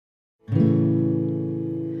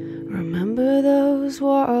those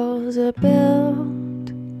walls are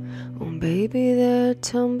built, oh baby, they're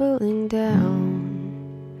tumbling down.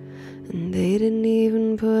 And they didn't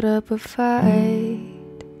even put up a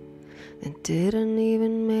fight, they didn't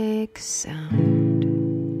even make a sound.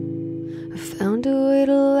 I found a way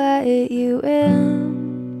to let you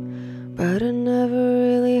in, but I never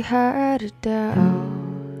really had a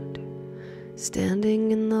doubt.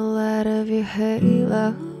 Standing in the light of your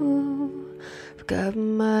halo, I've got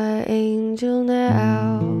my angel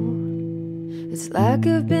now. It's like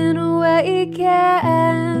I've been awakened,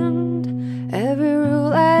 every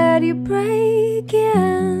rule I had you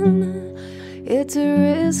breaking. It's a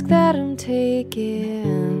risk that I'm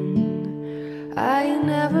taking, I ain't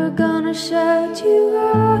never gonna shut you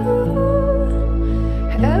out.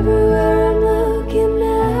 Everywhere I'm looking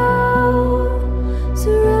now,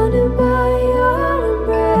 surrounded by your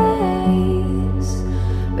embrace.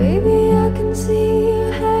 Baby, I can see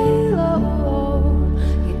your halo,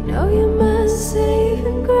 you know you're my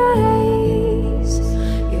saving grace.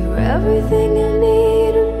 You're everything I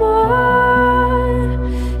need and more,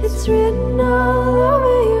 it's written all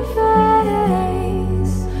over your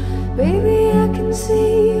face. Baby, I can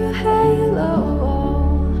see your halo,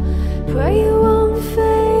 pray you won't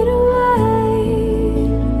fade away.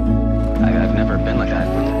 I've never been like that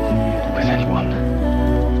with anyone.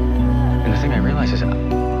 And the thing I realize is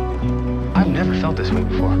I've never felt this way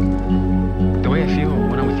before. The way I feel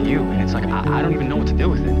when I'm with you, and it's like I don't even know what to do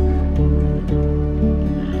with it.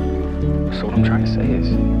 So what I'm trying to say is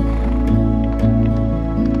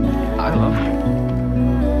I love you.